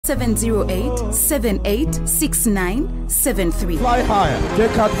0708-786973. Fly higher.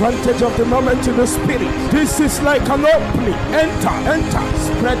 Take advantage of the moment in the spirit. This is like an opening. Enter.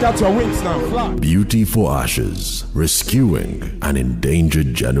 Spread out your wings now. Fly. Beauty for Ashes, rescuing an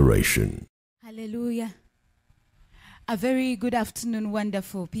endangered generation. Hallelujah. A very good afternoon,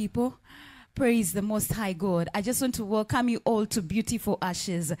 wonderful people. Praise the Most High God. I just want to welcome you all to Beauty for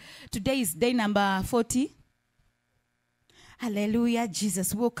Ashes. Today is day number 40. Hallelujah,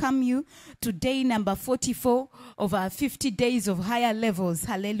 Jesus. Welcome you to day number 44 of our 50 days of higher levels.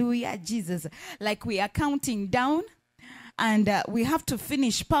 Hallelujah, Jesus. Like we are counting down, and we have to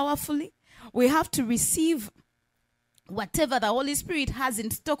finish powerfully. We have to receive whatever the Holy Spirit has in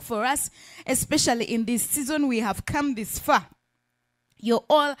stock for us, especially in this season. We have come this far. You're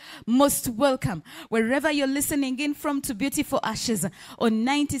all most welcome. Wherever you're listening in from to Beauty for Ashes on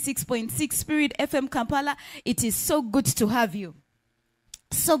 96.6 Spirit FM Kampala, it is so good to have you.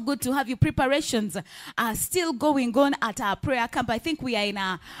 So good to have you. Preparations are still going on at our prayer camp. I think we are in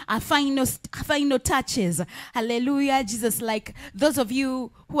our final touches. Hallelujah, Jesus. Like those of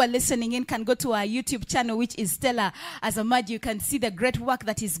you who are listening in can go to our YouTube channel, which is Stella Aza-Madia. You can see the great work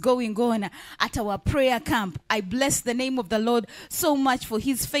that is going on at our prayer camp. I bless the name of the Lord so much for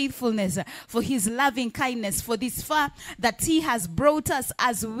his faithfulness, for his loving kindness, for this far that he has brought us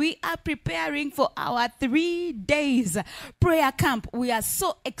as we are preparing for our 3 days prayer camp. We are so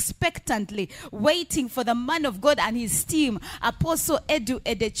expectantly waiting for the man of God and his team, Apostle Edu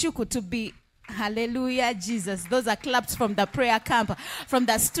Edechuku, to be. Hallelujah, Jesus. Those are claps from the prayer camp, from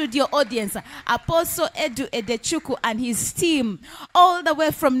the studio audience. Apostle Edu Edechuku and his team, all the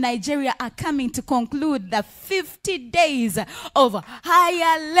way from Nigeria, are coming to conclude the 50 days of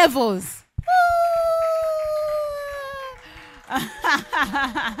higher levels.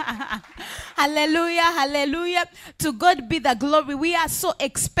 Hallelujah, hallelujah. To God be the glory. We are so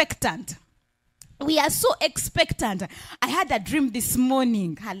expectant. We are so expectant. I had a dream this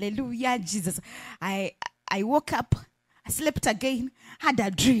morning. Hallelujah, Jesus. I woke up, I slept again, had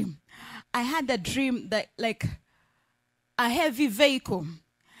a dream. I had a dream that like a heavy vehicle.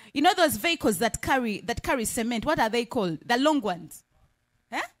 You know those vehicles that carry cement? What are they called? The long ones.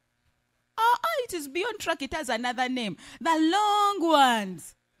 Eh? Oh, it is beyond truck. It has another name. The long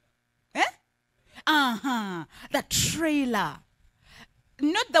ones. Eh? The trailer.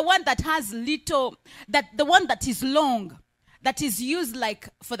 Not the one that has little, the one that is long, that is used like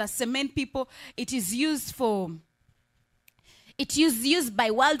for the cement people. It is used by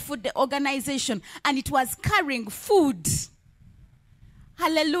World Food Organization, and it was carrying food.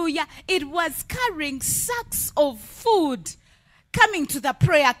 Hallelujah. It was carrying sacks of food coming to the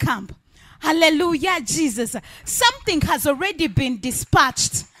prayer camp. Hallelujah, Jesus. Something has already been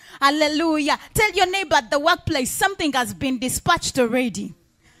dispatched. Hallelujah. Tell your neighbor at the workplace, something has been dispatched already.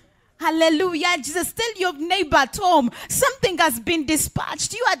 Hallelujah, Jesus. Tell your neighbor at home, something has been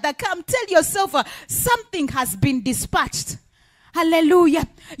dispatched. You at the camp, tell yourself, something has been dispatched. Hallelujah.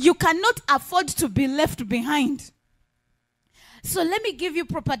 You cannot afford to be left behind. So let me give you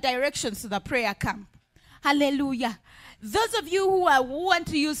proper directions to the prayer camp. Hallelujah. Those of you who want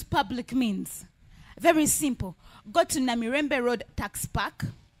to use public means, very simple. Go to Namirembe Road Tax Park.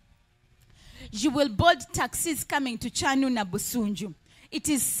 You will board taxis coming to Chanuna Busunju. It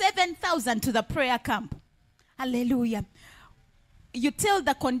is 7,000 to the prayer camp. Hallelujah. You tell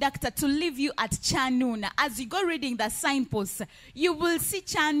the conductor to leave you at Chanuna. As you go reading the signposts, you will see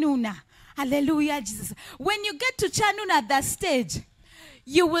Chanuna. Hallelujah, Jesus. When you get to Chanuna at the stage,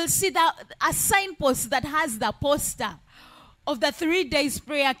 you will see a signpost that has the poster of the 3 days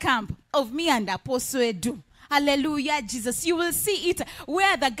prayer camp of me and Apostle Edu. Hallelujah, Jesus. You will see it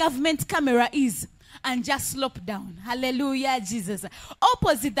where the government camera is, and just slope down. Hallelujah, Jesus.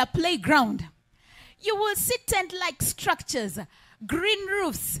 Opposite the playground, you will see tent-like structures, green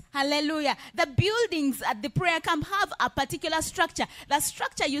roofs. Hallelujah. The buildings at the prayer camp have a particular structure. The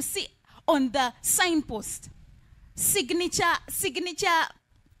structure you see on the signpost, signature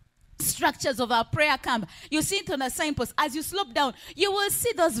structures of our prayer camp. You see it on the signpost. As you slope down, you will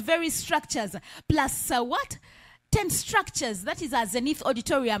see those very structures. Plus what? 10 structures. That is a Zenith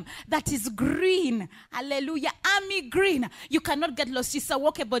auditorium. That is green. Hallelujah. Army green. You cannot get lost. It's a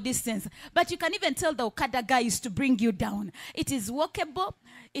walkable distance. But you can even tell the Okada guys to bring you down. It is walkable.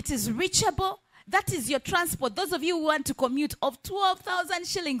 It is reachable. That is your transport. Those of you who want to commute of 12,000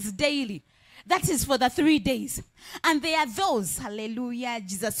 shillings daily. That is for the 3 days. And there are those, hallelujah,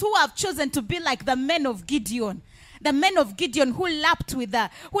 Jesus, who have chosen to be like the men of Gideon. The men of Gideon who lapped with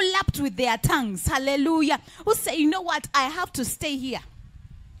their tongues, hallelujah, who say, you know what, I have to stay here.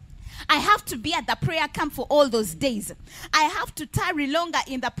 I have to be at the prayer camp for all those days. I have to tarry longer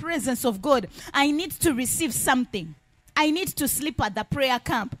in the presence of God. I need to receive something. I need to sleep at the prayer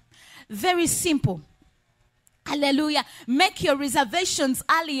camp. Very simple. Hallelujah. Make your reservations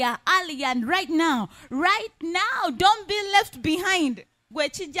earlier, and right now. Don't be left behind.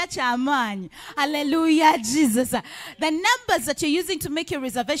 Hallelujah, Jesus. The numbers that you're using to make your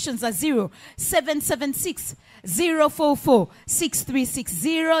reservations are 0776 044 636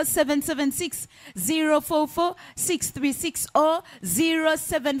 0776 044 636 or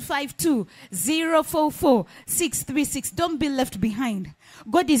 0752 044 636. Don't be left behind.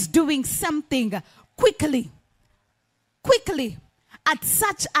 God is doing something quickly at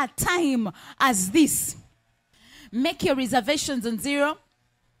such a time as this. Make your reservations on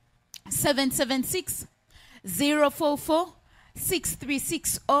 0776 044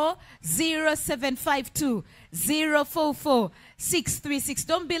 636 or 0752 044 636.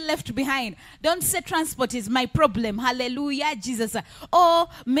 Don't be left behind. Don't say transport is my problem. Hallelujah, Jesus. Or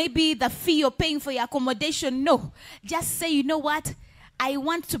maybe the fee you're paying for your accommodation. No. Just say, you know what? I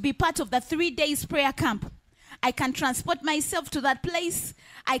want to be part of the 3 days prayer camp. I can transport myself to that place.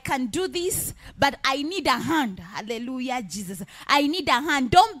 I can do this, but I need a hand. Hallelujah, Jesus. I need a hand.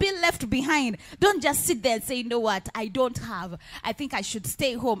 Don't be left behind. Don't just sit there and say, you know what? I don't have. I think I should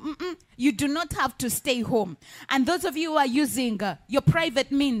stay home. You do not have to stay home. And those of you who are using your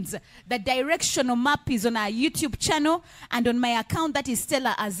private means, the directional map is on our YouTube channel and on my account, that is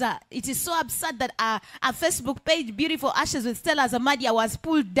Stella Aza. It is so absurd that our Facebook page, Beautiful Ashes with Stella Aza-Madia, was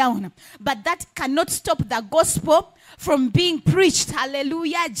pulled down. But that cannot stop the gospel from being preached.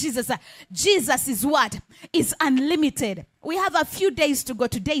 Hallelujah, Jesus. Jesus' word is unlimited. We have a few days to go.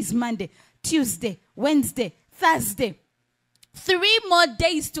 Today is Monday, Tuesday, Wednesday, Thursday. 3 more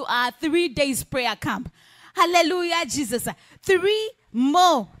days to our 3 days prayer camp. Hallelujah, Jesus. 3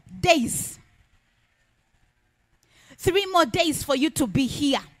 more days. 3 more days for you to be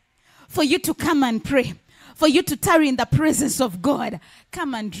here. For you to come and pray. For you to tarry in the presence of God.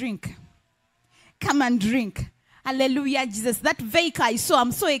 Come and drink. Come and drink. Hallelujah, Jesus. That vehicle I saw,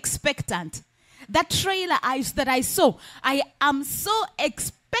 I'm so expectant. That trailer that I saw, I am so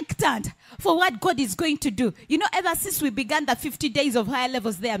expectant for what God is going to do. You know, ever since we began the 50 days of higher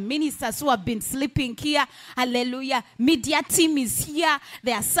levels, there are ministers who have been sleeping here. Hallelujah. Media team is here.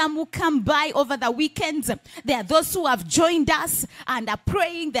 There are some who come by over the weekends. There are those who have joined us and are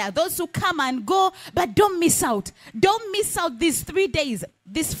praying. There are those who come and go. But don't miss out. Don't miss out these 3 days,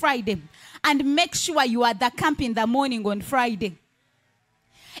 this Friday. And make sure you are at the camp in the morning on Friday.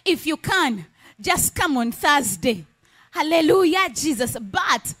 If you can, just come on Thursday. Hallelujah, Jesus.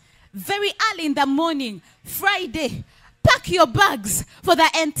 But very early in the morning, Friday, pack your bags for the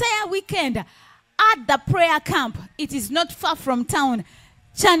entire weekend at the prayer camp. It is not far from town.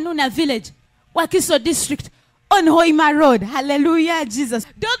 Chanuna Village, Wakiso District, on Hoima Road. Hallelujah, Jesus.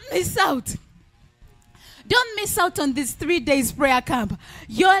 Don't miss out. Don't miss out on this 3 days prayer camp.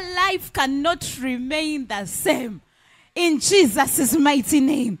 Your life cannot remain the same. In Jesus' mighty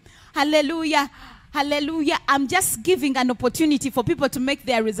name. Hallelujah. Hallelujah. I'm just giving an opportunity for people to make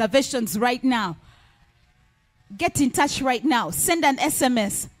their reservations right now. Get in touch right now. Send an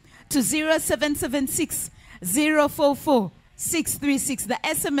SMS to 0776 044 636. The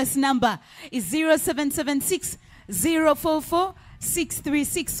SMS number is 0776 044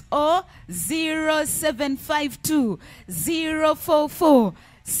 636 or 0752 044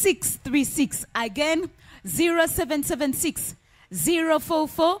 636. Again, 0776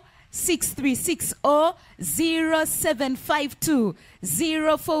 044 636 or 0752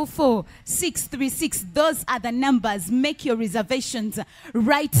 044 636. Those are the numbers. Make your reservations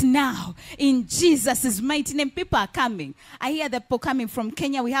right now in Jesus' mighty name. People are coming. I hear the people coming from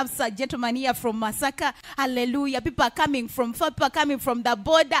Kenya. We have a gentleman here from Masaka. Hallelujah. People are coming from far. People are coming from the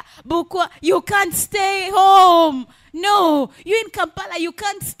border. Bukwa. You can't stay home. No, you in Kampala, you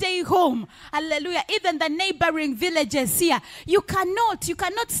can't stay home. Hallelujah. Even the neighboring villages here, you cannot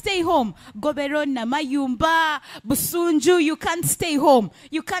stay home. Goberona, Mayumba, Busunju, you can't stay home.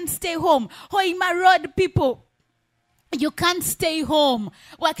 You can't stay home. Hoima Road people, you can't stay home.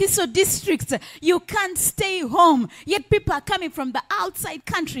 Wakiso districts, you can't stay home. Yet people are coming from the outside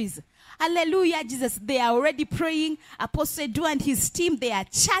countries. Hallelujah, Jesus. They are already praying. Apostle Edu and his team, they are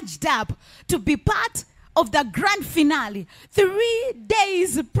charged up to be part of the grand finale. 3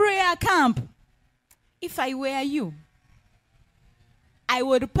 days prayer camp. If I were you, I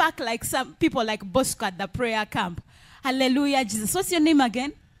would pack like some people like Bosco at the prayer camp. Hallelujah, Jesus. What's your name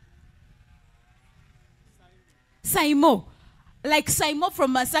again? Saimo. Like Saimo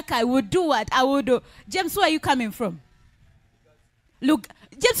from Masaka, I would do what? I would do. James, where are you coming from? Look,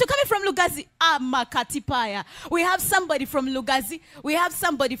 James, you're coming from Lugazi. Ah, Makatipaya. We have somebody from Lugazi. We have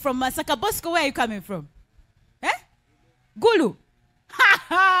somebody from Masaka. Bosco, where are you coming from? Eh? Gulu. Ha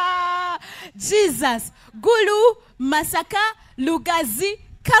ha! Jesus. Gulu, Masaka, Lugazi,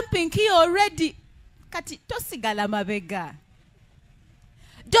 camping here already. Kati tosigala mabega.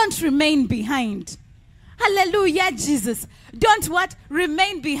 Don't remain behind. Hallelujah, Jesus. Don't what?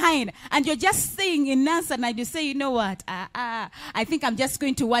 Remain behind. And you're just saying in answer and you say, you know what? I think I'm just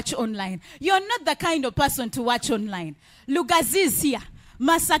going to watch online. You're not the kind of person to watch online. Lugazi is here.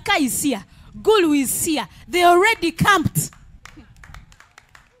 Masaka is here. Gulu is here. They already camped.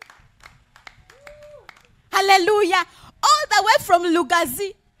 Hallelujah. All the way from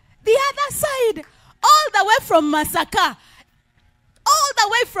Lugazi, the other side. All the way from Masaka. All the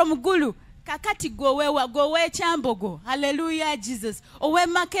way from Gulu. Kakati gowe chambogo. Hallelujah, Jesus. Owe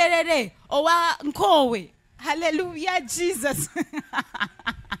makerere. Owa nkowe. Hallelujah, Jesus.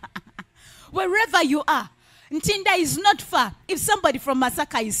 Wherever you are. Ntinda is not far. If somebody from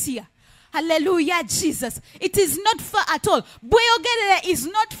Masaka is here. Hallelujah, Jesus. It is not far at all. Boyogerere is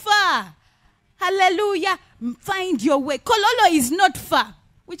not far. Hallelujah. Find your way. Kololo is not far.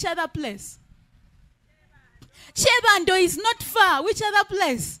 Which other place? Chebando is not far. Which other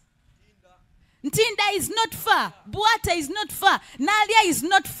place? Ntinda is not far. Buata is not far. Nalia is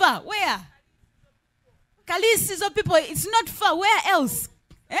not far. Where? Kalisizo people, it's not far. Where else?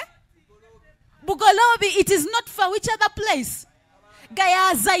 Eh? Bugolobi, it is not far. Which other place?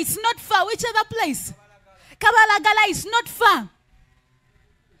 Gayaza, it's not far. Which other place? Kabalagala is not far.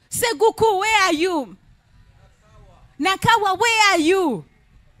 Seguku, where are you? Nakawa, where are you?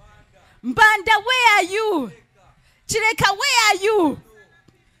 Mbanda, where are you? Chireka, where are you?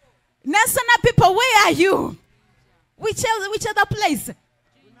 Nasana people, where are you? Which other place?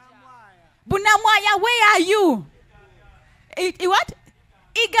 Bunamwaya, where are you? What?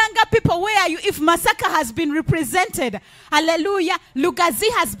 Iganga people, where are you? If Masaka has been represented, hallelujah. Lugazi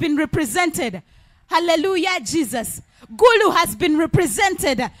has been represented, hallelujah, Jesus. Gulu has been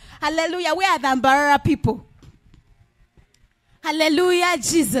represented, hallelujah. Where are the Mbarara people? Hallelujah,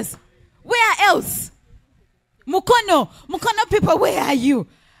 Jesus. Where else? Mukono people, where are you?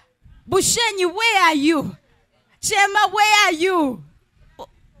 Bushenyi, where are you? Chema, where are you?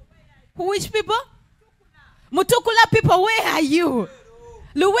 Which people? Mutukula people, where are you?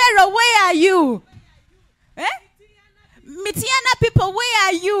 Luwero, where are you? Eh? Mitiana people, where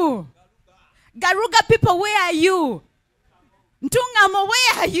are you? Garuga people, where are you? Ntungamo,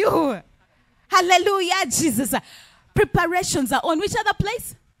 where are you? Hallelujah, Jesus. Preparations are on. Which other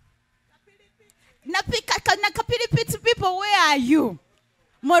place? Nakapilipiti people, where are you?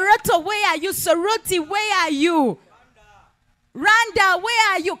 Moroto, where are you? Soroti, where are you? Randa,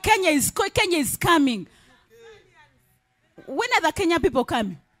 where are you? Kenya is coming. When are the Kenya people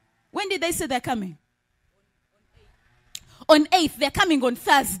coming? When did they say they're coming? On 8th, they're coming on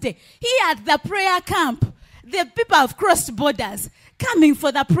Thursday. Here at the prayer camp, the people have crossed borders, coming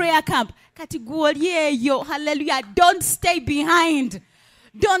for the prayer camp. Hallelujah. Don't stay behind.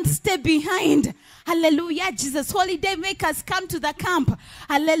 Don't stay behind. Hallelujah, Jesus. Holiday makers, come to the camp.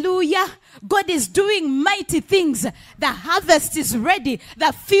 Hallelujah. God is doing mighty things. The harvest is ready.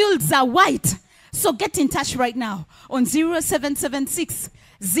 The fields are white. So get in touch right now on 0776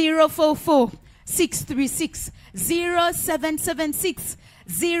 044 636, 0776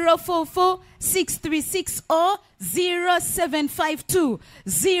 044 636, or 0752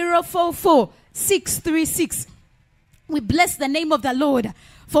 044 636. We bless the name of the Lord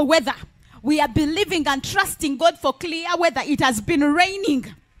for weather. We are believing and trusting God for clear weather. It has been raining.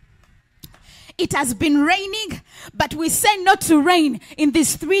 It has been raining, but we say not to rain in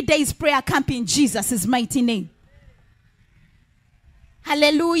this 3 days prayer camp in Jesus' mighty name.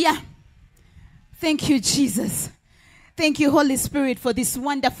 Hallelujah. Thank you, Jesus. Thank you, Holy Spirit, for this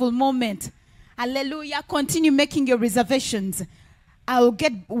wonderful moment. Hallelujah. Continue making your reservations.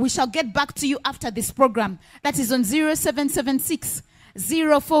 We shall get back to you after this program. That is on 0776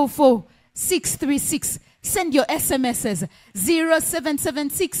 044 636. Send your SMSs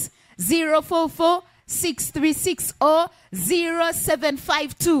 0776 044 636 or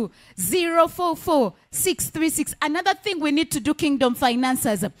 0752 044 636. Another thing we need to do, Kingdom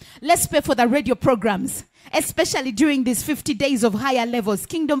Financiers, let's pay for the radio programs, especially during these 50 days of higher levels.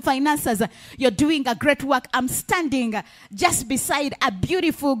 Kingdom Financiers, you're doing a great work. I'm standing just beside a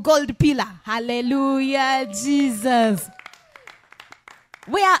beautiful gold pillar. Hallelujah, Jesus.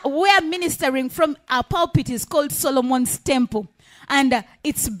 We're ministering from our pulpit is called Solomon's Temple. And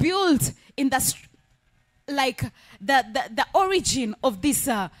it's built in the origin of this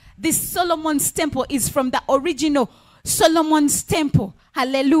Solomon's Temple is from the original Solomon's temple.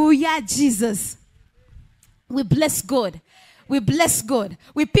 Hallelujah, Jesus. We bless God. We bless God.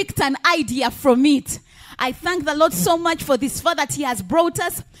 We picked an idea from it. I thank the Lord so much for this far that he has brought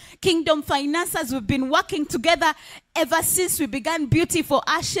us. Kingdom Financiers, we've been working together ever since we began Beauty for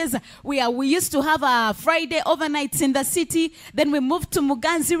Ashes. We used to have a Friday overnights in the city. Then we moved to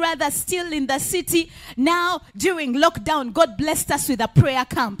Muganzi, rather still in the city. Now, during lockdown, God blessed us with a prayer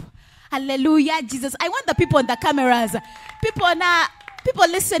camp. Hallelujah, Jesus. I want the people on the cameras, people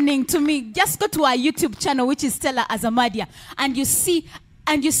listening to me, just go to our YouTube channel, which is Stella Aza-Madia, and you see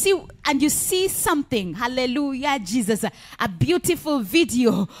something. Hallelujah, Jesus. A beautiful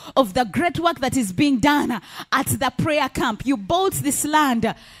video of the great work that is being done at the prayer camp. You bought this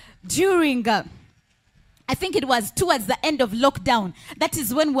land during I think it was towards the end of lockdown. That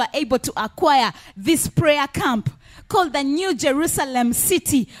is when we were able to acquire this prayer camp called the New Jerusalem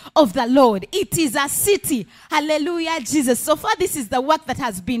City of the Lord. It is a city. Hallelujah, Jesus. So far, this is the work that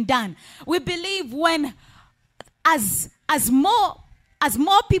has been done. We believe when as more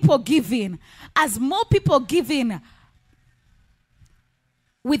people give in,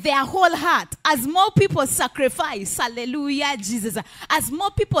 with their whole heart, as more people sacrifice, hallelujah, Jesus, as more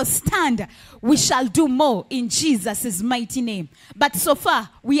people stand, we shall do more in Jesus' mighty name. But so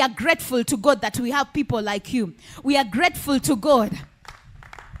far, we are grateful to God that we have people like you. We are grateful to God.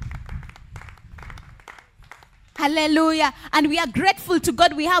 Hallelujah. And we are grateful to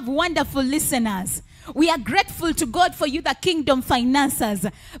God. We have wonderful listeners. We are grateful to God for you, the Kingdom Financiers.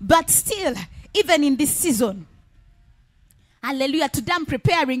 But still, even in this season, hallelujah, today I'm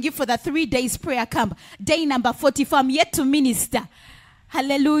preparing you for the 3 days prayer camp. Day number 44, I'm yet to minister.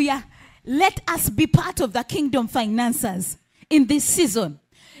 Hallelujah. Let us be part of the Kingdom Financiers in this season.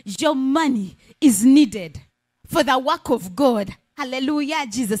 Your money is needed for the work of God. Hallelujah,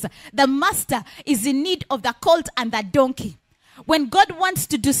 Jesus. The master is in need of the colt and the donkey. When God wants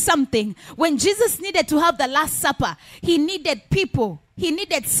to do something, when Jesus needed to have the Last Supper, he needed people. He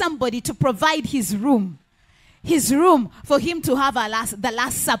needed somebody to provide his room for him to have the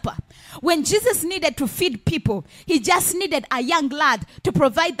Last Supper. When Jesus needed to feed people, he just needed a young lad to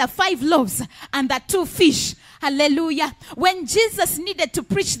provide the 5 loaves and the 2 fish. Hallelujah. When Jesus needed to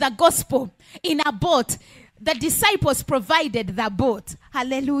preach the gospel in a boat, the disciples provided the boat.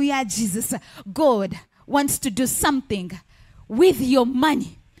 Hallelujah, Jesus. God wants to do something with your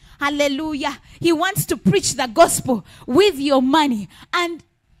money. Hallelujah. He wants to preach the gospel with your money. And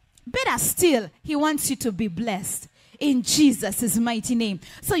better still, he wants you to be blessed in Jesus' mighty name.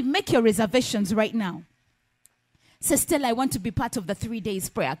 So make your reservations right now. Say, Stella, I want to be part of the 3 days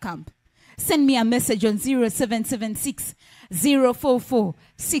prayer camp. Send me a message on 0776 044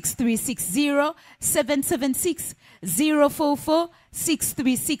 636 0776 044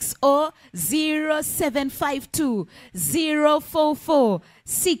 636 or 0752 044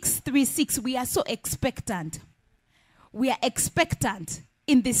 636. We are so expectant. We are expectant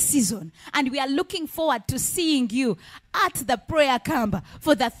in this season, and we are looking forward to seeing you at the prayer camp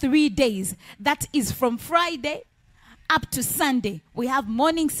for the 3 days. That is from Friday up to Sunday. We have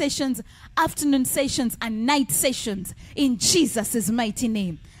morning sessions, afternoon sessions, and night sessions in Jesus' mighty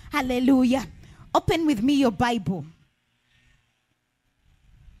name. Hallelujah. Open with me your Bible.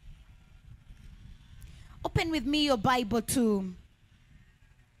 Open with me your Bible to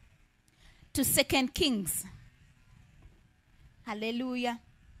 2 Kings. Hallelujah.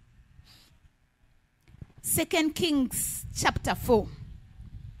 2 Kings chapter 4.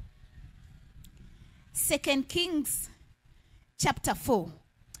 2 Kings chapter 4.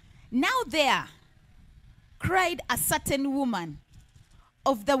 Now there cried a certain woman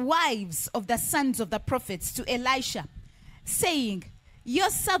of the wives of the sons of the prophets to Elisha, saying, your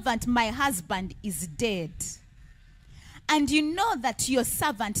servant, my husband, is dead. And you know that your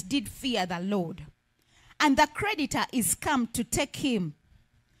servant did fear the Lord. And the creditor is come to take him,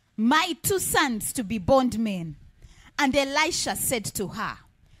 my 2 sons, to be bondmen. And Elisha said to her,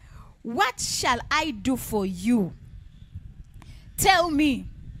 what shall I do for you? Tell me.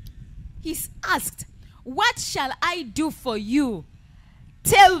 He's asked, what shall I do for you?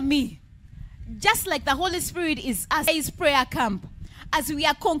 Tell me. Just like the Holy Spirit is asking his prayer camp, as we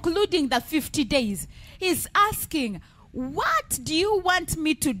are concluding the 50 days, he's asking, what do you want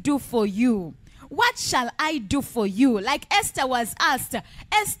me to do for you? What shall I do for you? Like Esther was asked,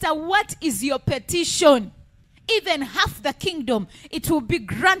 Esther, what is your petition? Even half the kingdom, it will be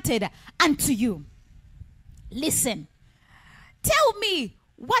granted unto you. Listen, tell me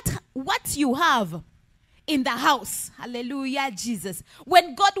what you have in the house. Hallelujah, Jesus.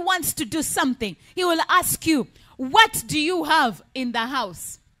 When God wants to do something, he will ask you, what do you have in the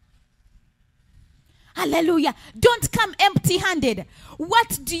house? Hallelujah. Don't come empty-handed.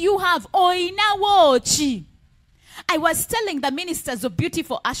 What do you have? Oinawochi. I was telling the ministers of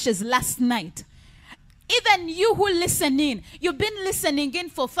Beautiful Ashes last night. Even you who listen in, you've been listening in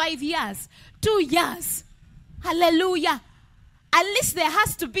for 5 years, 2 years. Hallelujah. At least there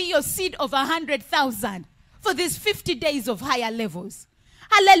has to be your seed of 100,000 for these 50 days of higher levels.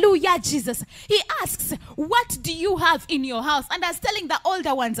 Hallelujah, Jesus. He asks, what do you have in your house? And I was telling the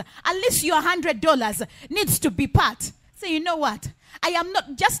older ones, at least your $100 needs to be part. So you know what? I am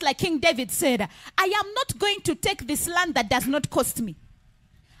not, just like King David said, I am not going to take this land that does not cost me.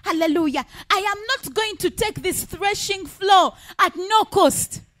 Hallelujah. I am not going to take this threshing floor at no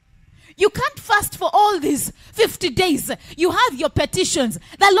cost. You can't fast for all these 50 days. You have your petitions.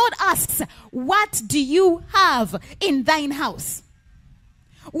 The Lord asks, what do you have in thine house?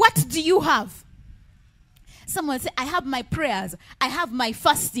 What do you have? Someone say, I have my prayers. I have my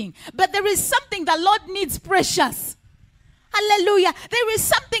fasting. But there is something the Lord needs precious. Hallelujah. There is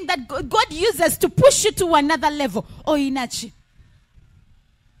something that God uses to push you to another level. Oinachi.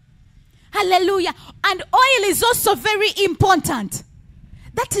 Hallelujah. And oil is also very important.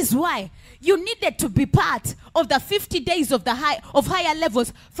 That is why you needed to be part of the 50 days of higher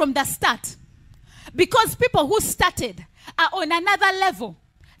levels from the start. Because people who started are on another level.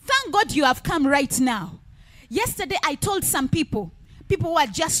 Thank God you have come right now. Yesterday I told some people who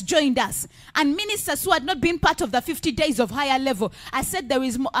had just joined us, and ministers who had not been part of the 50 days of higher level, I said there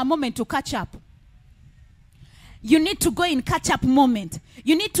is a moment to catch up. You need to go in catch-up moment.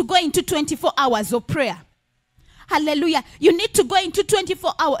 You need to go into 24 hours of prayer. Hallelujah. You need to go into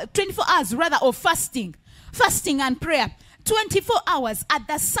 24 hours rather of fasting. Fasting and prayer. 24 hours at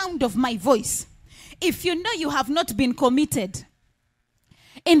the sound of my voice. If you know you have not been committed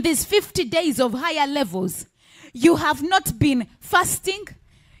in these 50 days of higher levels, you have not been fasting,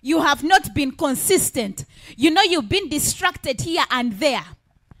 you have not been consistent, you know you've been distracted here and there,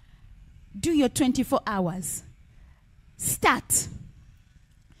 do your 24 hours. Start.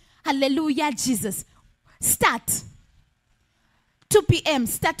 Hallelujah, Jesus. Start. 2 p.m.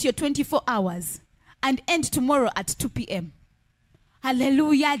 Start your 24 hours and end tomorrow at 2 p.m.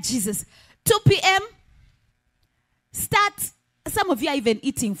 Hallelujah, Jesus. 2 p.m. Start. Some of you are even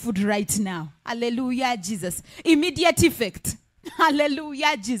eating food right now. Hallelujah, Jesus. Immediate effect.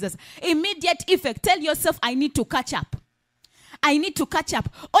 Hallelujah, Jesus. Immediate effect. Tell yourself, I need to catch up. I need to catch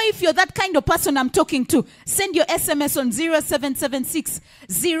up. Or if you're that kind of person I'm talking to, send your SMS on 0776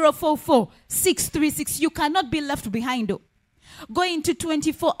 044 636. You cannot be left behind. Go into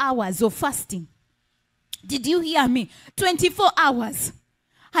 24 hours of fasting. Did you hear me? 24 hours.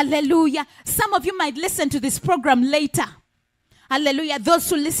 Hallelujah. Some of you might listen to this program later. Hallelujah. Those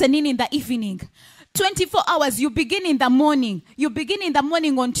who listen in the evening. 24 hours. You begin in the morning. You begin in the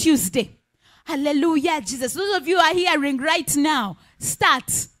morning on Tuesday. Hallelujah, Jesus. Those of you who are hearing right now,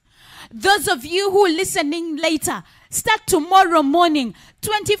 start. Those of you who are listening later, start tomorrow morning.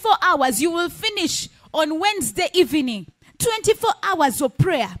 24 hours. You will finish on Wednesday evening. 24 hours of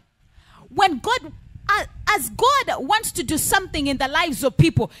prayer. When God, as God wants to do something in the lives of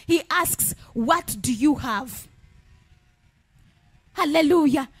people, He asks, what do you have?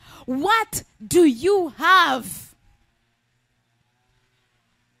 Hallelujah. What do you have?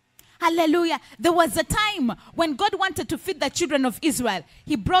 Hallelujah. There was a time when God wanted to feed the children of Israel.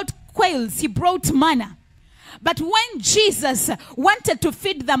 He brought quails. He brought manna. But when Jesus wanted to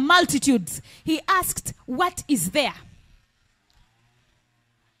feed the multitudes, He asked, what is there?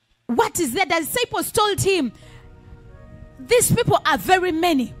 What is there? The disciples told Him, these people are very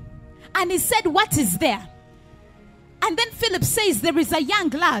many. And He said, what is there? And then Philip says, there is a young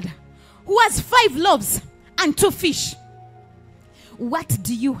lad who has 5 loaves and 2 fish. What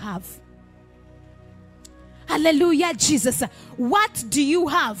do you have? Hallelujah, Jesus. What do you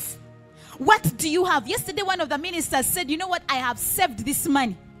have? What do you have? Yesterday, one of the ministers said, you know what? I have saved this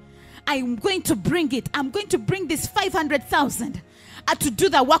money. I'm going to bring it. I'm going to bring this 500,000 to do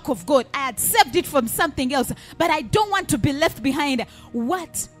the work of God. I had saved it from something else, but I don't want to be left behind.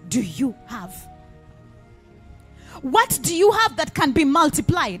 What do you have? What do you have that can be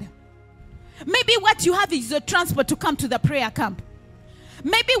multiplied? Maybe what you have is your transport to come to the prayer camp.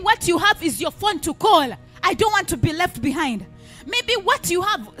 Maybe what you have is your phone to call. I don't want to be left behind. Maybe what you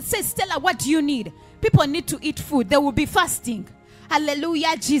have, say, Stella, what do you need? People need to eat food. There will be fasting.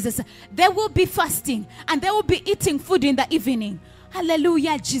 Hallelujah, Jesus. There will be fasting and they will be eating food in the evening.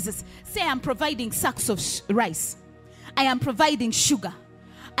 Hallelujah, Jesus. Say, I'm providing sacks of rice. I am providing sugar.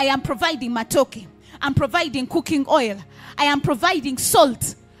 I am providing matoke. I'm providing cooking oil. I am providing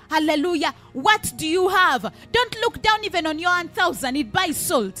salt. Hallelujah. What do you have? Don't look down even on your 1,000. It buys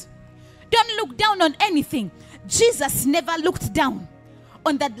salt. Don't look down on anything. Jesus never looked down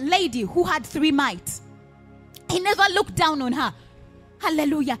on that lady who had 3 mites. He never looked down on her.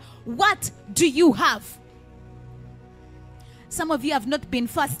 Hallelujah. What do you have? Some of you have not been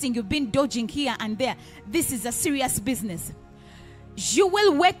fasting. You've been dodging here and there. This is a serious business. You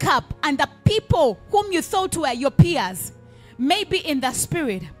will wake up and the people whom you thought were your peers, maybe in the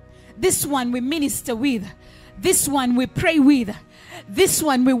spirit, this one we minister with, this one we pray with, this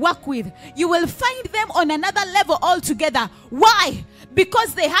one we work with, you will find them on another level altogether. Why?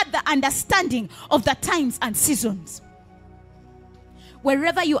 Because they had the understanding of the times and seasons.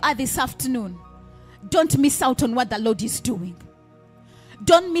 Wherever you are this afternoon, don't miss out on what the Lord is doing.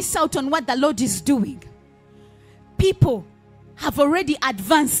 Don't miss out on what the Lord is doing. People have already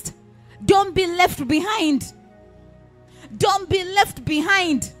advanced. Don't be left behind. Don't be left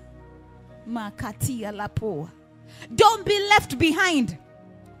behind. Don't be left behind.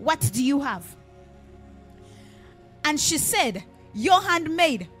 What do you have? And she said, your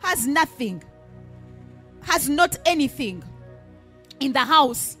handmaid has nothing, has not anything in the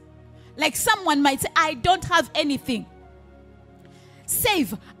house. Like someone might say, I don't have anything,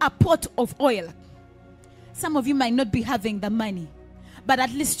 save a pot of oil. Some of you might not be having the money, but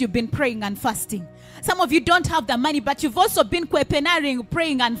at least you've been praying and fasting. Some of you don't have the money, but you've also been kwepenaring,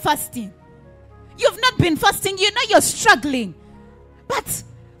 praying and fasting. You've not been fasting. You know you're struggling, but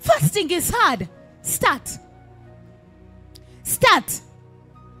fasting is hard. Start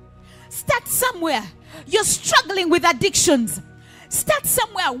somewhere. You're struggling with addictions. Start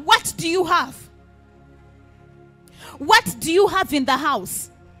somewhere. What do you have? What do you have in the house?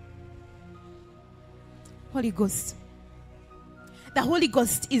 Holy Ghost. The Holy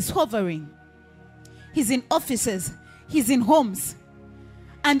Ghost is hovering. He's in offices. He's in homes.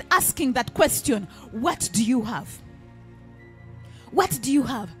 And asking that question, what do you have? What do you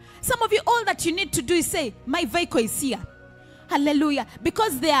have? Some of you, all that you need to do is say, my vehicle is here. Hallelujah.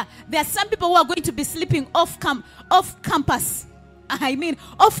 Because there are some people who are going to be sleeping off campus. I mean,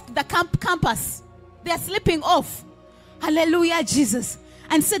 off the campus. They are sleeping off. Hallelujah, Jesus.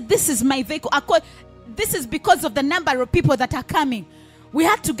 And said, this is my vehicle. This is because of the number of people that are coming. We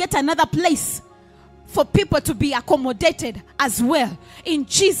had to get another place for people to be accommodated as well. In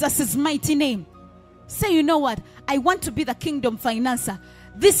Jesus' mighty name. Say, you know what? I want to be the kingdom financer.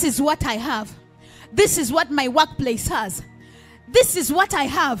 This is what I have. This is what my workplace has. This is what I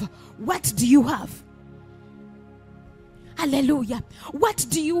have. What do you have? Hallelujah. What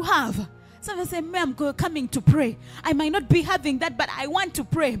do you have? Someone say, I'm coming to pray. I might not be having that, but I want to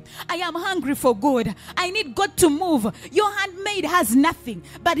pray. I am hungry for God. I need God to move. Your handmaid has nothing,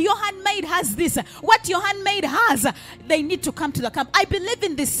 but your handmaid has this. What your handmaid has, they need to come to the camp. I believe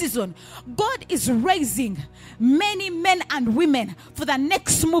in this season, God is raising many men and women for the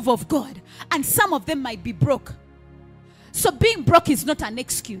next move of God. And some of them might be broke. So being broke is not an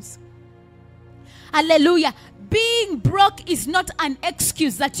excuse. Hallelujah. Being broke is not an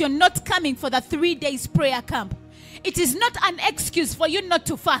excuse that you're not coming for the 3 days prayer camp. It is not an excuse for you not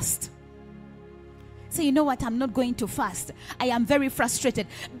to fast. Say, you know what? I'm not going to fast. I am very frustrated.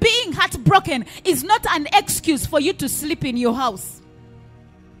 Being heartbroken is not an excuse for you to sleep in your house.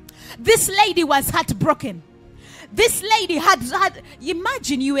 This lady was heartbroken. This lady had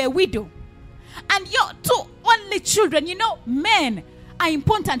imagine you were a widow. And your 2 only children. You know, men are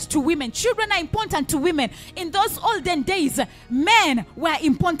important to women. Children are important to women. In those olden days, men were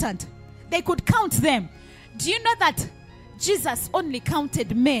important. They could count them. Do you know that Jesus only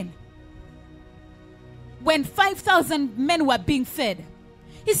counted men when 5,000 men were being fed?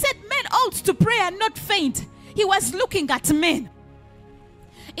 He said men ought to pray and not faint. He was looking at men.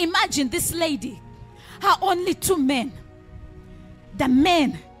 Imagine this lady, her only 2 men. The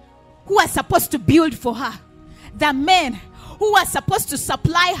men who are supposed to build for her. The men who are supposed to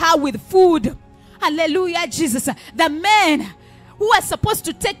supply her with food. Hallelujah, Jesus. The men who are supposed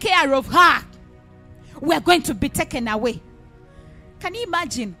to take care of her were going to be taken away. Can you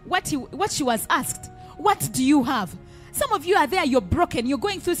imagine what she was asked? What do you have? Some of you are there, you're broken, you're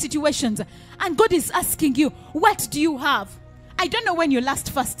going through situations, and God is asking you, what do you have? I don't know when you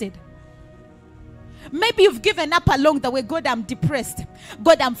last fasted. Maybe you've given up along the way. God, I'm depressed.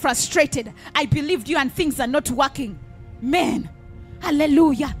 God, I'm frustrated. I believed you and things are not working. Man,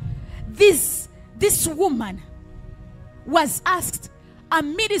 hallelujah. This woman was asked,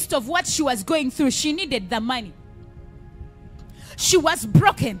 amidst of what she was going through, she needed the money. She was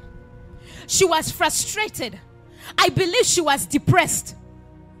broken. She was frustrated. I believe she was depressed.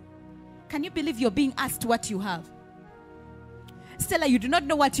 Can you believe you're being asked what you have? Stella, you do not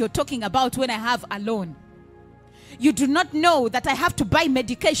know what you're talking about when I have a loan. You do not know that I have to buy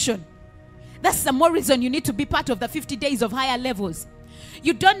medication. That's the more reason you need to be part of the 50 days of higher levels.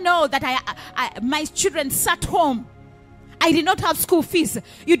 You don't know that my children sat home. I did not have school fees.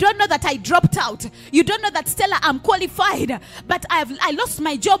 You don't know that I dropped out. You don't know that, Stella, I'm qualified, but I lost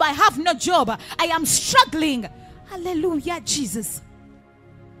my job. I have no job. I am struggling. Hallelujah, Jesus.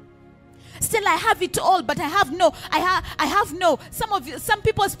 Stella, I have it all, but I have no. Some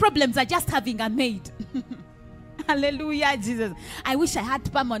people's problems are just having a maid. Hallelujah, Jesus. I wish I had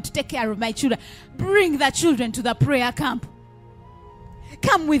Pamon to take care of my children. Bring the children to the prayer camp.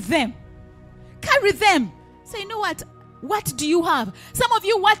 Come with them. Carry them. So you know what? What do you have? Some of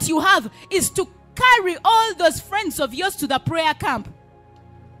you, what you have is to carry all those friends of yours to the prayer camp.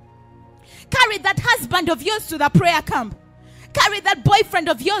 Carry that husband of yours to the prayer camp. Carry that boyfriend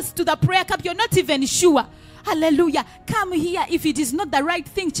of yours to the prayer camp. You're not even sure. Hallelujah. Come here. If it is not the right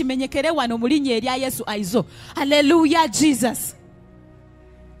thing, hallelujah, Jesus.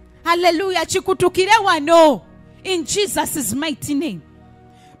 Hallelujah. Chikutukirewa no. In Jesus' mighty name.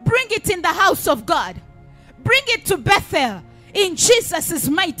 Bring it in the house of God. Bring it to Bethel. In Jesus'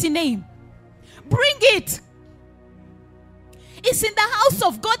 mighty name. Bring it. It's in the house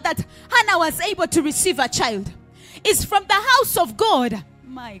of God that Hannah was able to receive a child. It's from the house of God.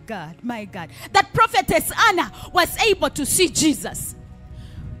 My God, that prophetess Anna was able to see Jesus.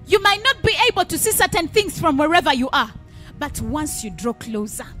 You might not be able to see certain things from wherever you are, but once you draw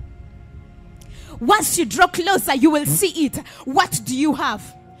closer, you will see it. What do you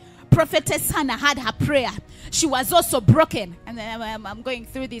have? Prophetess Hannah had her prayer. She was also broken. And then I'm going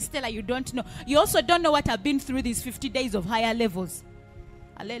through this. Stella, you don't know. You also don't know what I've been through these 50 days of higher levels.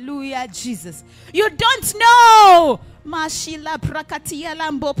 Hallelujah, Jesus. You don't know. Mashila prakatia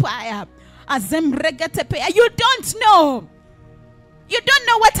lambopaya. Azemregetepe. You don't know. You don't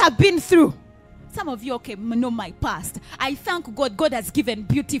know what I've been through. Some of you, okay, know my past. I thank God. God has given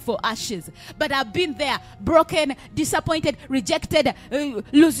beauty for ashes. But I've been there, broken, disappointed, rejected,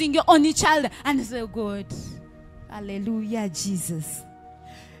 losing your only child. And so, God, hallelujah, Jesus.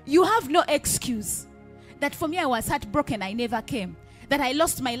 You have no excuse. That for me, I was heartbroken. I never came. That I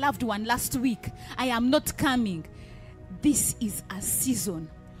lost my loved one last week. I am not coming. This is a season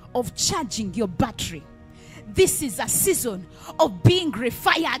of charging your battery. This is a season of being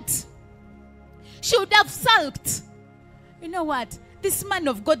refired. She would have sulked. You know what? This man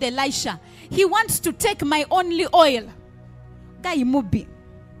of God, Elisha, he wants to take my only oil. Guy Mubi.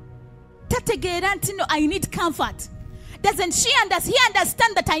 Tategerantino, I need comfort. Doesn't he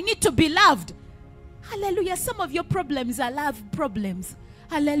understand that I need to be loved? Hallelujah. Some of your problems are love problems.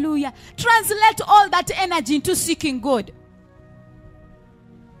 Hallelujah. Translate all that energy into seeking God.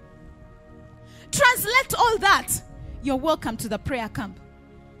 Translate all that. You're welcome to the prayer camp.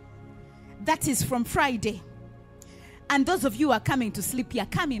 That is from Friday. And those of you who are coming to sleep here,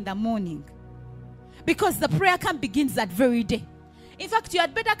 come in the morning. Because the prayer camp begins that very day. In fact, you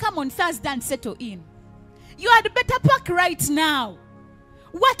had better come on Thursday and settle in. You had better pack right now.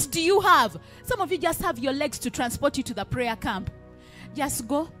 What do you have? Some of you just have your legs to transport you to the prayer camp. Just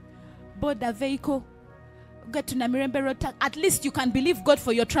go, board a vehicle, get to Namirembe Road. At least you can believe God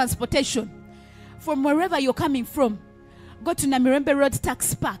for your transportation. From wherever you're coming from, go to Namirembe Road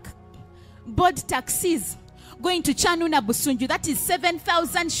Tax Park. Board taxis going to Chanuna Busunju. That is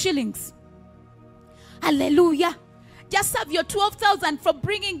 7,000 shillings. Hallelujah. Just have your 12,000 for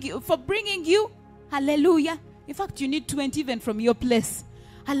bringing you. Hallelujah. In fact, you need 20 even from your place.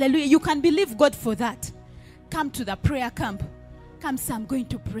 Hallelujah. You can believe God for that. Come to the prayer camp. Come, sir, I'm going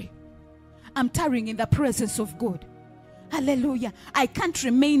to pray. I'm tarrying in the presence of God. Hallelujah. I can't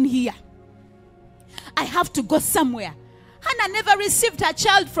remain here. I have to go somewhere. Hannah never received her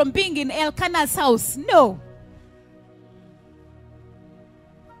child from being in Elkanah's house. No.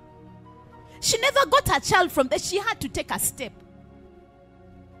 She never got her child from there. She had to take a step.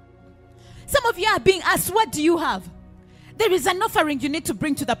 Some of you are being asked, what do you have? There is an offering you need to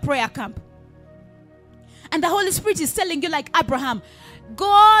bring to the prayer camp. And the Holy Spirit is telling you, like Abraham,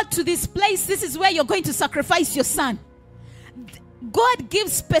 go to this place. This is where you're going to sacrifice your son. God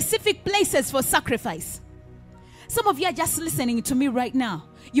gives specific places for sacrifice. Some of you are just listening to me right now.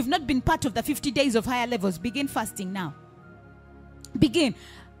 You've not been part of the 50 days of higher levels. Begin fasting now. Begin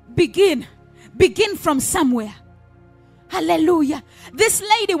from somewhere. Hallelujah. This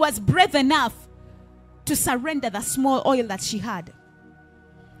lady was brave enough to surrender the small oil that she had.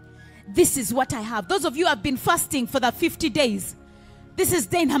 This is what I have. Those of you who have been fasting for the 50 days. This is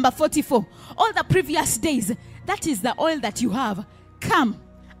day number 44. All the previous days, that is the oil that you have. Come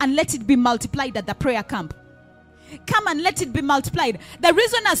and let it be multiplied at the prayer camp. Come and let it be multiplied. The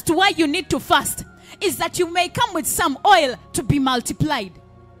reason as to why you need to fast is that you may come with some oil to be multiplied.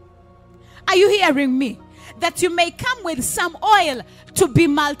 Are you hearing me? That you may come with some oil to be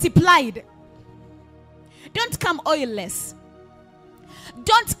multiplied. Don't come oilless.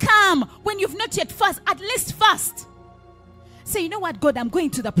 Don't come when you've not yet fasted. At least fast. Say, you know what, God, I'm going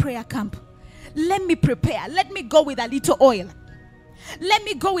to the prayer camp. Let me prepare. Let me go with a little oil. Let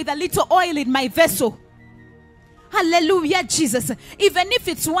me go with a little oil in my vessel. Hallelujah, Jesus. Even if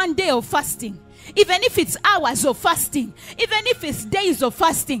it's one day of fasting, even if it's hours of fasting, even if it's days of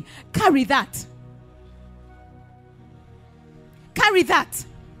fasting, carry that. Carry that.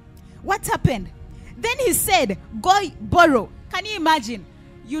 What happened? Then he said, go borrow. Can you imagine?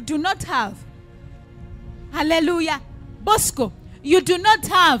 You do not have. Hallelujah. Bosco, you do not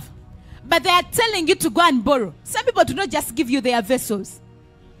have. But they are telling you to go and borrow. Some people do not just give you their vessels.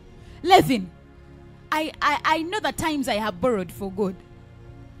 Levin, I know the times I have borrowed for good.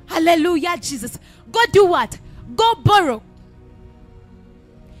 Hallelujah, Jesus. Go do what? Go borrow.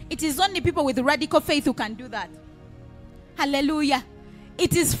 It is only people with radical faith who can do that. Hallelujah.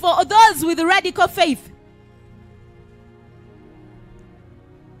 It is for those with radical faith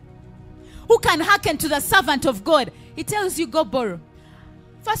who can hearken to the servant of God. He tells you, go borrow.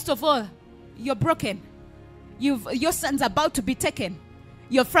 First of all, you're broken. Your son's about to be taken.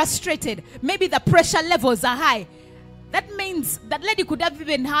 You're frustrated. Maybe the pressure levels are high. That means that lady could have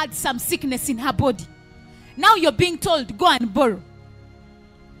even had some sickness in her body. Now you're being told, go and borrow.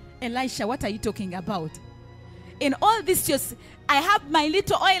 Elisha, what are you talking about? In all this, I have my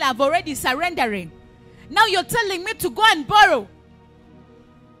little oil, I've already surrendering. Now you're telling me to go and borrow.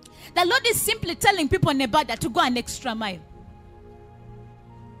 The Lord is simply telling people in Nevada to go an extra mile.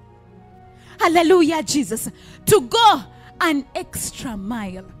 Hallelujah, Jesus. To go an extra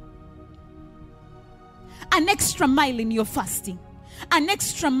mile. An extra mile in your fasting. An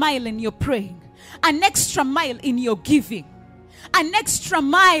extra mile in your praying. An extra mile in your giving. An extra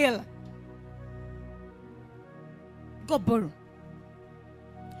mile. Go borrow.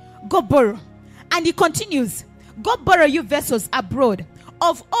 Go borrow. And he continues. Go borrow you vessels abroad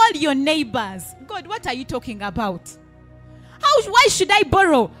of all your neighbors. God, what are you talking about? Why should I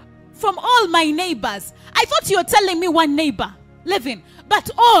borrow from all my neighbors? I thought you were telling me one neighbor living, but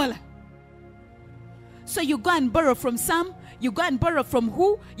all. So you go and borrow from some. You go and borrow from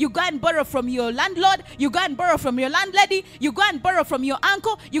who? You go and borrow from your landlord. You go and borrow from your landlady. You go and borrow from your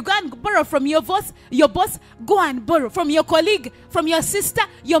uncle. You go and borrow from your boss. Go and borrow from your colleague, from your sister,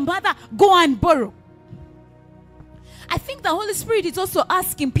 your mother. Go and borrow. I think the Holy Spirit is also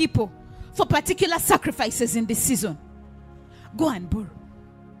asking people for particular sacrifices in this season. Go and borrow.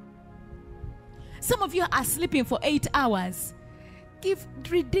 Some of you are sleeping for 8 hours.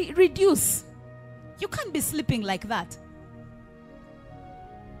 Reduce. You can't be sleeping like that.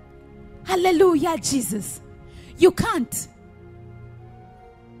 Hallelujah, Jesus. You can't.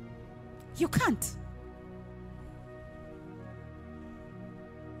 You can't.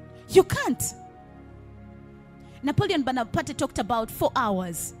 You can't. Napoleon Bonaparte talked about 4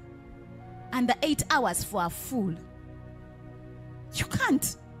 hours and the 8 hours for a fool. You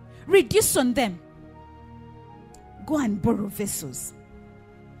can't. Reduce on them. Go and borrow vessels.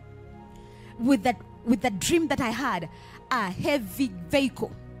 With the dream that I had, a heavy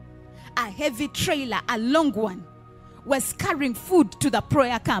vehicle, a heavy trailer, a long one, was carrying food to the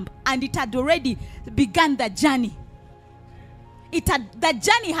prayer camp, and it had already begun the journey. The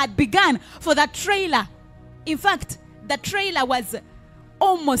journey had begun for the trailer. In fact, the trailer was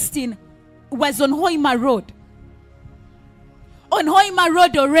on Hoima Road. On Hoima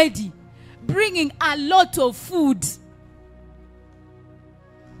Road already, bringing a lot of food.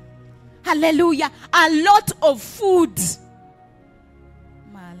 Hallelujah. A lot of food.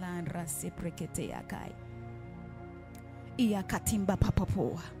 You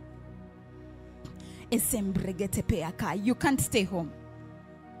can't stay home.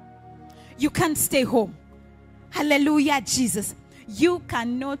 You can't stay home. Hallelujah, Jesus. You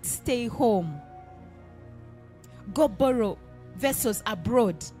cannot stay home. Go borrow vessels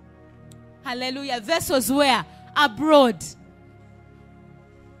abroad. Hallelujah. Vessels where? Abroad.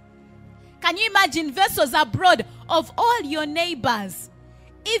 Can you imagine vessels abroad of all your neighbors?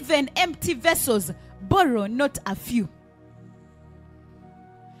 Even empty vessels. Borrow not a few.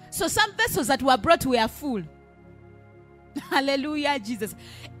 So some vessels that were brought were full. Hallelujah, Jesus.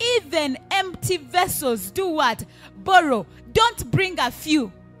 Even empty vessels, do what? Borrow. Don't bring a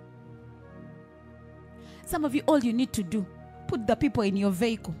few. Some of you, all you need to do, put the people in your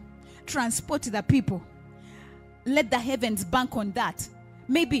vehicle. Transport the people. Let the heavens bank on that.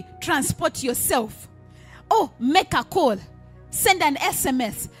 Maybe transport yourself. Oh, make a call. Send an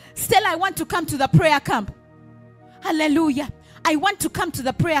SMS. Stella, I want to come to the prayer camp. Hallelujah. I want to come to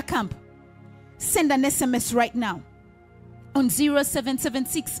the prayer camp. Send an SMS right now on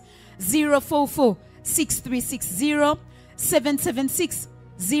 0776 044 6360, 776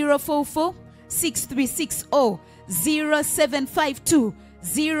 044 636, or 0752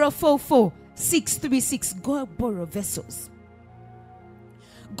 044 636. Go borrow vessels.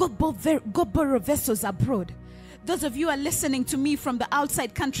 Go borrow vessels abroad. Those of you who are listening to me from the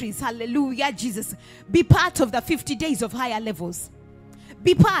outside countries, hallelujah, Jesus, be part of the 50 days of higher levels.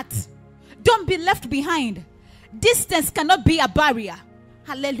 Be part. Don't be left behind. Distance cannot be a barrier.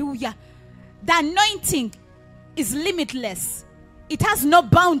 Hallelujah. The anointing is limitless. It has no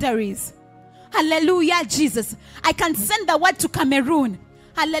boundaries. Hallelujah, Jesus. I can send the word to Cameroon.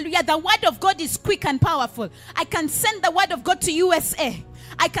 Hallelujah. The word of God is quick and powerful. I can send the word of God to USA.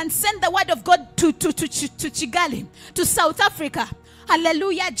 I can send the word of God to Kigali, to South Africa.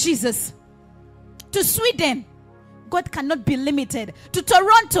 Hallelujah, Jesus. To Sweden. God cannot be limited. To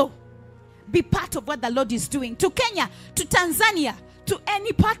Toronto. Be part of what the Lord is doing. To Kenya, to Tanzania, to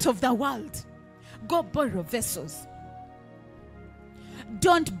any part of the world. Go borrow vessels.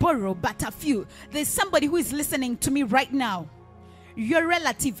 Don't borrow but a few. There's somebody who is listening to me right now. Your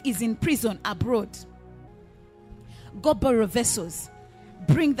relative is in prison abroad. Go borrow vessels.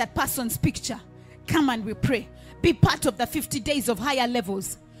 Bring that person's picture. Come and we pray. Be part of the 50 days of higher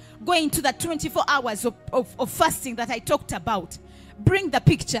levels. Go into the 24 hours of fasting that I talked about. Bring the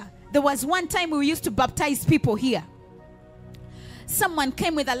picture. There was one time we used to baptize people here. Someone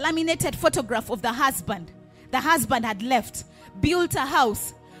came with a laminated photograph of the husband. The husband had left, built a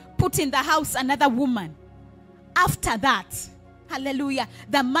house, put in the house another woman. After that, hallelujah,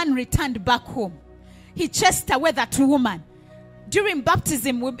 the man returned back home. He chased away that woman. During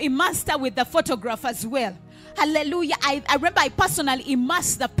baptism, we immersed her with the photograph as well. Hallelujah. I remember I personally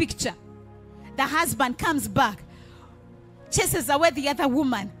immersed the picture. The husband comes back, chases away the other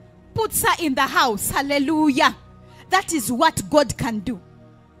woman, puts her in the house. Hallelujah. That is what God can do.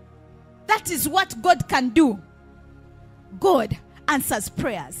 That is what God can do. God answers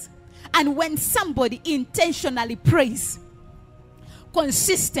prayers. And when somebody intentionally prays,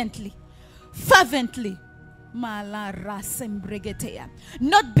 consistently, fervently, not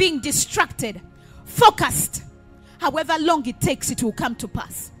being distracted, focused, however long it takes, it will come to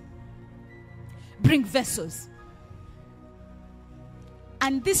pass. Bring vessels.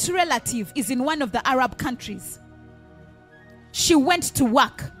 And this relative is in one of the Arab countries. She went to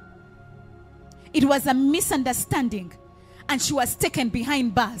work. It was a misunderstanding and she was taken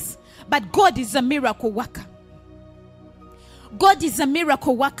behind bars. But God is a miracle worker. God is a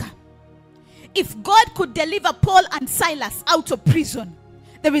miracle worker. If God could deliver Paul and Silas out of prison,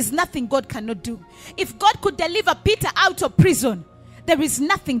 there is nothing God cannot do. If God could deliver Peter out of prison, there is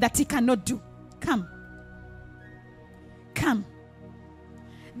nothing that he cannot do. Come. Come.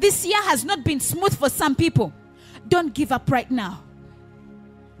 This year has not been smooth for some people. Don't give up right now.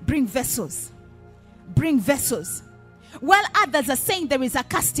 Bring vessels. Bring vessels. While others are saying there is a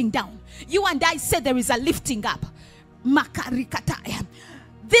casting down, you and I say there is a lifting up.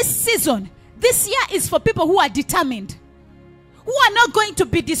 This season, this year is for people who are determined, who are not going to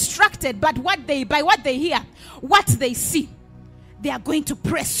be distracted by what they hear, what they see. They are going to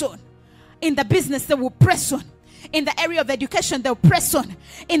press on. In the business, they will press on. In the area of education, they'll press on.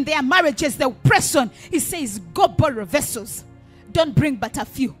 In their marriages, they'll press on. He says, go borrow vessels. Don't bring but a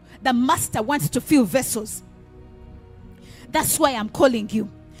few. The master wants to fill vessels. That's why I'm calling you.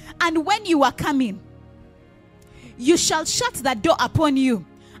 And when you are coming, you shall shut the door upon you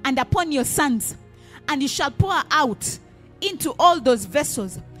and upon your sons, and you shall pour out into all those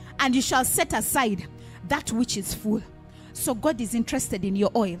vessels, and you shall set aside that which is full. So God is interested in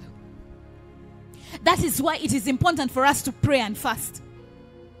your oil. That is why it is important for us to pray and fast.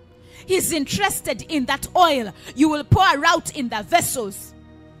 He's interested in that oil you will pour out in the vessels.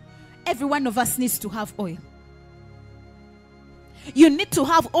 Every one of us needs to have oil. You need to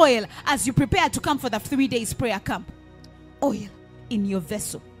have oil as you prepare to come for the 3 days prayer camp. Oil in your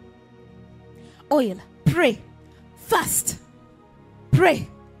vessel. Oil. Pray. Fast. Pray.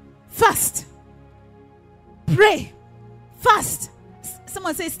 Fast. Pray. Fast.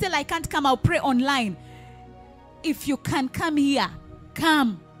 Someone says, still I can't come, I'll pray online. If you can come here,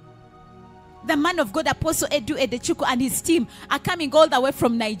 come. The man of God, Apostle Edu Edechuku, and his team are coming all the way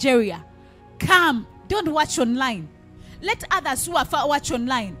from Nigeria. Come. Don't watch online. Let others who are far watch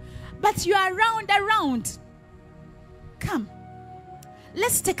online. But you are around. Come.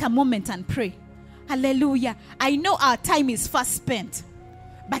 Let's take a moment and pray. Hallelujah. I know our time is fast spent,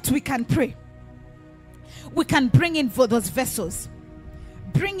 but we can pray. We can bring in for those vessels.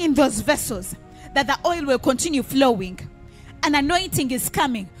 Bring in those vessels that the oil will continue flowing. An anointing is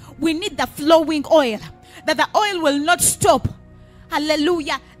coming. We need the flowing oil, that the oil will not stop.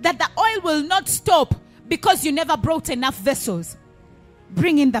 Hallelujah. That the oil will not stop because you never brought enough vessels.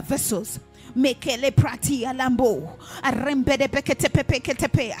 Bring in the vessels. Mekele prati alambo arembede bekete pepe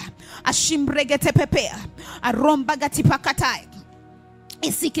ketepea ashimregete pepea aromba gatipakatai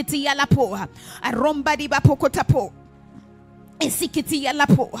isikiti yalapo aromba di bapokotapo isikiti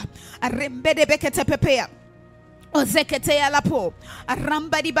yalapo arembede bekete pepea ozekete yalapo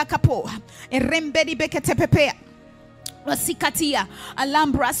aramba di bakapo erembedi bekete pepea Wasikatia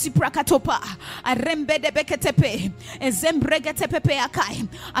alambra siprakatopa arembe de beketepe ezembregete pepe akai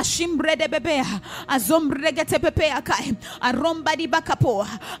ashimbre de bebea azombregete pepe akai aromba di bakapo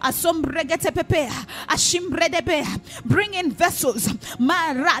asombregete pepe ashimbre de bea. Bring in vessels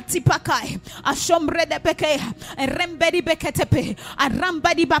marati pakai ashombre de beke rembe di beketepe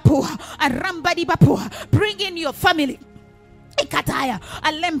aramba di bapo. Bring in your family. Ikataya,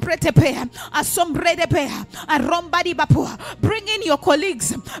 alempretepe, asombredepe, arombadi bapu. Bring in your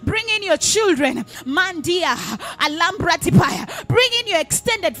colleagues, bring in your children, mandia, alambratipaya. Bring in your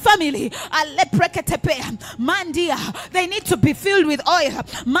extended family, alepreketepe, mandia. They need to be filled with oil.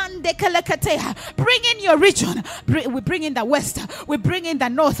 Mandekelekatea. Bring in your region. We bring in the west, we bring in the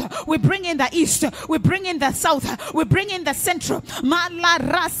north, we bring in the east, we bring in the south, we bring in the central.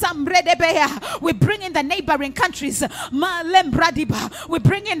 Malarasambredebeya. We bring in the neighboring countries. We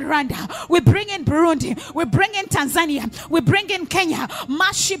bring in Rwanda, we bring in Burundi, we bring in Tanzania, we bring in Kenya,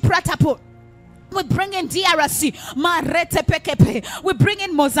 Mashi Pratapo. We bring in DRC, Marete Pekepe. We bring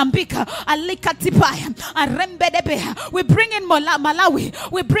in Mozambique, Alikatipaya, Arembedebe. We bring in Malawi.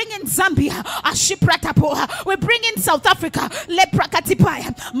 We bring in Zambia, Ashipratapoa. We bring in South Africa,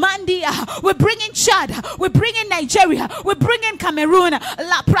 Leprakatipaya, Mandia. We bring in Chad. We bring in Nigeria. We bring in Cameroon,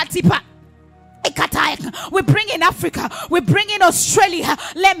 La Pratipa. We bring in Africa, we bring in Australia,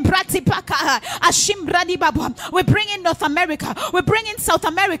 we bring in North America, we bring in South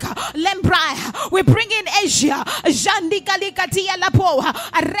America, we bring in Asia.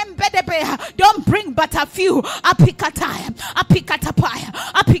 Don't bring but a few.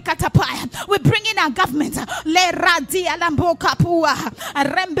 We bring in our government.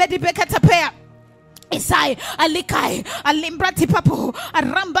 Isai alikai alimbrati papo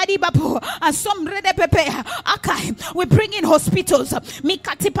arambadi bapo asomrede pepe akai. We bring in hospitals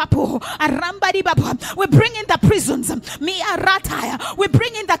mikati papo arambadi bapo. We bring in the prisons mi arataya. We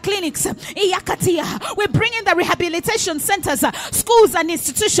bring in the clinics iyakatia. We bring in the rehabilitation centers, schools and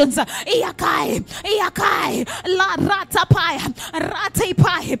institutions iyakai la ratapaya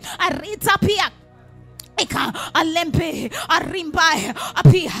ratepai aritapia. Alempe, Arimbai,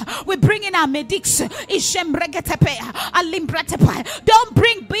 Apia. We bring in our medics. Don't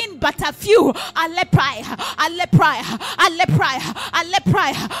bring in but a few.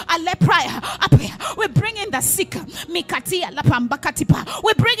 We bring in the sick. Mikatia Lapambakatipa.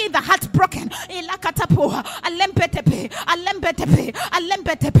 We bring in the heartbroken.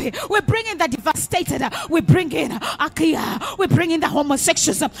 We bring in the devastated. We bring in Akia. We bring in the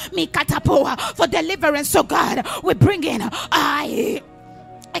homosexuals. Mikatapoa for deliverance. So God, we bring in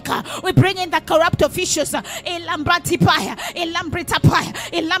we bring in the corrupt officials.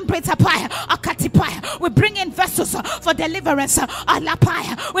 We bring in vessels for deliverance.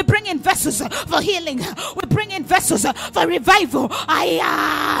 We bring in vessels for healing. We bring in vessels for revival.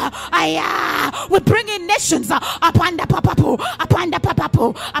 We bring in nations. Apanda papapo, apanda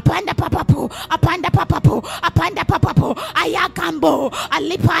papapo, apanda papapo, apanda papapo, apanda papapo, ayakambo,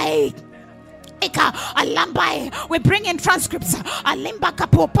 alipai. We bring in transcripts. Alimba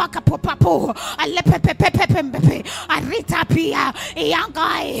kapo pakapo papo. Alepepepepepepe. Arita pia.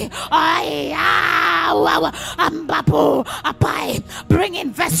 Yangai. Ambapo. Apai. Bring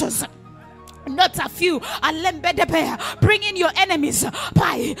in vessels. Not a few. Bring in your enemies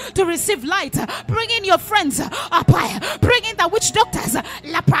to receive light. Bring in your friends. Bring in the witch doctors.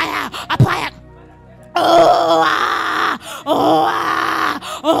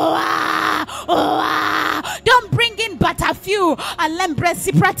 Don't bring in but a few.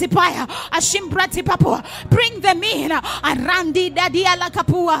 Bring them in.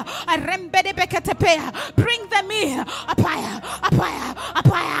 Bring them in.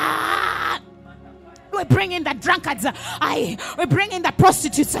 We bring in the drunkards. We bring in the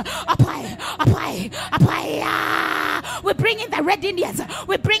prostitutes. We bring in the red Indians.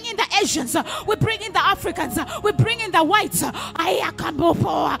 We bring in the Asians. We bring in the Africans. We bring in the whites.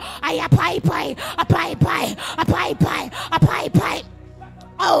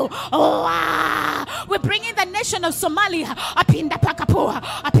 We bring in the nation of Somalia. Apinda pakapo,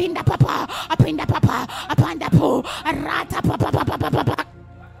 apinda papa, apinda papa, apanda po, rata papa.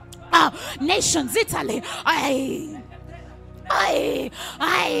 nations, Italy,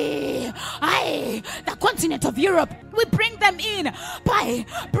 the continent of Europe. We bring them in by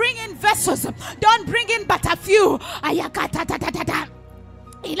bringing vessels. Don't bring in but a few.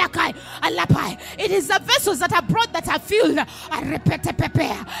 It is the vessels that are brought that are filled.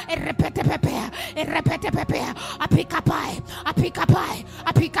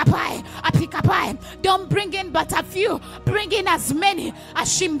 Don't bring in but a few. Bring in as many as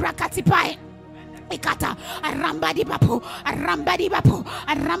Shimbra Katipai. Ikata, arambadi bapu.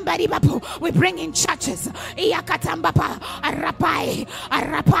 We bring in churches. Iyakatambapa,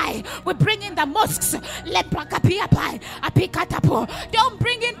 arapai. We bring in the mosques. Lepakapiapai, apikatapo. Don't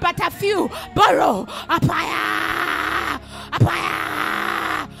bring in but a few. Borrow, apaya.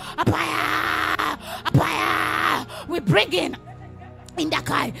 We bring in the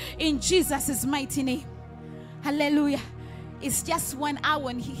kai in Jesus' mighty name. Hallelujah. It's just 1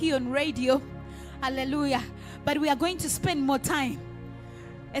 hour here on radio. Hallelujah. But we are going to spend more time,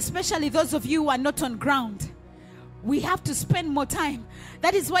 especially those of you who are not on ground. We have to spend more time.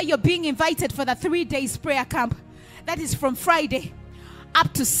 That is why you're being invited for the 3 days prayer camp. That is from Friday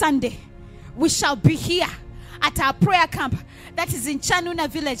up to Sunday. We shall be here at our prayer camp. That is in Chanuna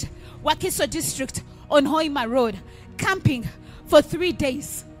Village, Wakiso District on Hoima Road. Camping for 3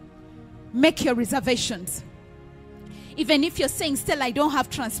 days. Make your reservations. Even if you're saying, Stella, I don't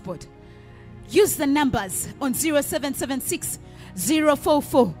have transport, use the numbers on 0776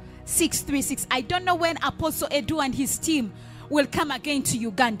 044 636. I don't know when Apostle Edu and his team will come again to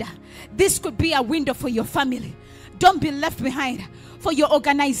Uganda. This could be a window for your family. Don't be left behind for your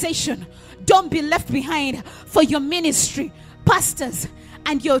organization. Don't be left behind for your ministry. Pastors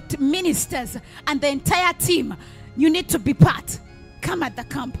and your ministers and the entire team, you need to be part. Come at the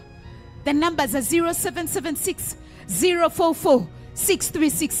camp. The numbers are 0776 044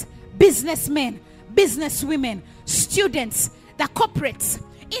 636. Businessmen, businesswomen, students, the corporates,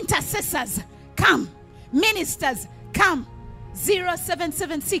 intercessors, come. Ministers, come.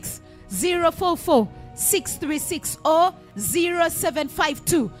 0776 044 636 or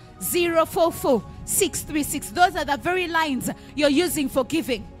 0752 044 636. Those are the very lines you're using for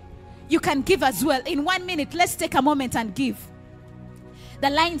giving. You can give as well. In 1 minute, let's take a moment and give. The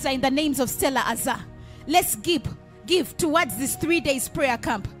lines are in the names of Stella Aza. Let's give towards this 3 days prayer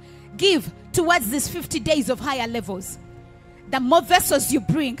camp. Give towards these 50 days of higher levels. The more vessels you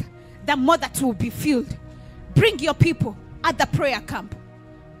bring, the more that will be filled. Bring your people at the prayer camp.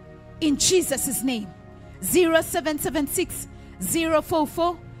 In Jesus' name. 0776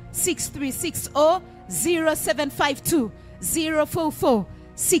 044 636 or 0752 044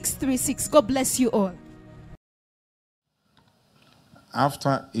 636. God bless you all.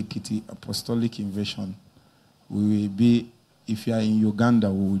 After Ekiti Apostolic Invasion, we will be, if you are in Uganda,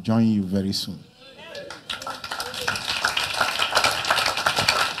 we will join you very soon.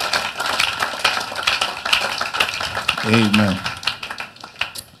 Amen.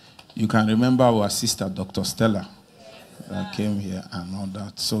 You can remember our sister, Dr. Stella, that came here and all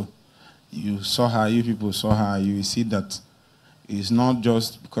that. So you saw her, you people saw her, you will see that it's not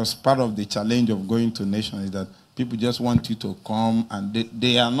just because part of the challenge of going to nations is that people just want you to come and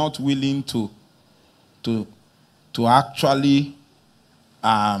they are not willing to actually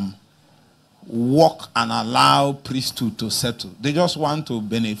work and allow priesthood to settle. They just want to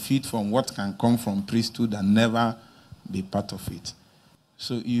benefit from what can come from priesthood and never be part of it.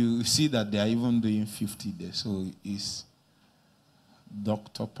 So you see that they are even doing 50 days. So it's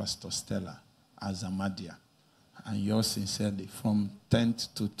Dr. Pastor Stella Aza-Madia and yours sincerely from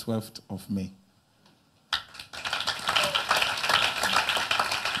 10th to 12th of May.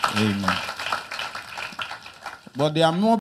 Amen. But there are more